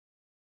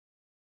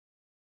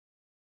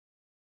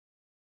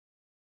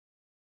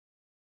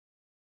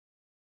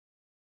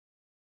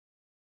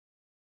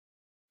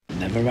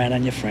never rat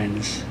on your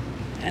friends,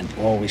 and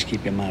always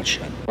keep your mouth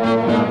shut.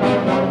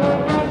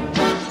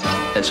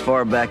 As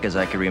far back as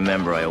I can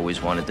remember, I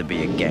always wanted to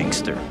be a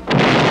gangster.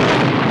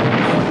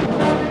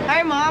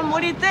 Hey, Mom,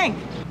 what do you think?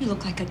 You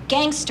look like a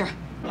gangster.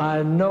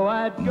 By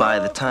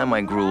the time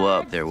I grew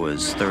up, there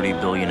was $30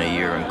 billion a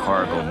year in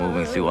cargo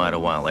moving through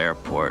Idlewild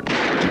Airport.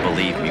 And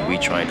believe me, we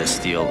tried to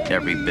steal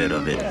every bit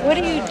of it. What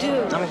do you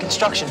do? I'm in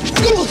construction.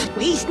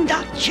 He's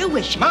not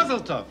Jewish. Mazel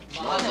tov.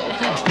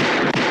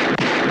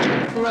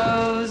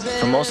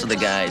 For most of the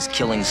guys,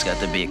 killings got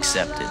to be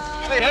accepted.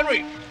 Hey,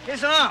 Henry,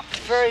 here's an arm.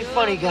 Very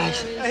funny,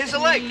 guys. Here's a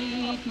leg.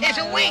 Here's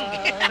a wing.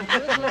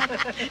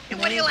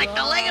 What do you like,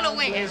 the leg or the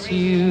wing?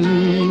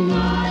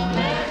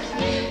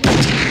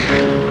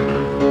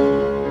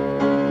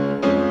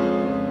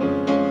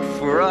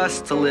 For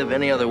us, to live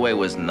any other way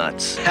was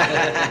nuts.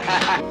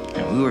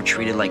 And we were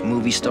treated like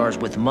movie stars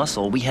with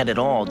muscle. We had it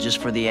all just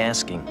for the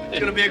asking. It's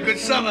gonna be a good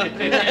summer.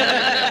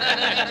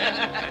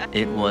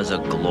 It was a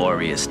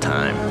glorious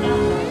time.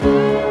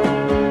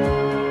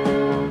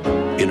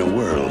 In a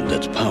world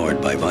that's powered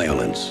by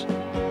violence,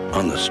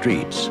 on the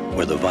streets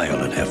where the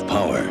violent have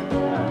power,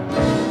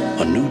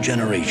 a new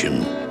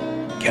generation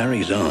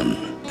carries on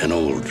an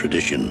old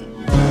tradition.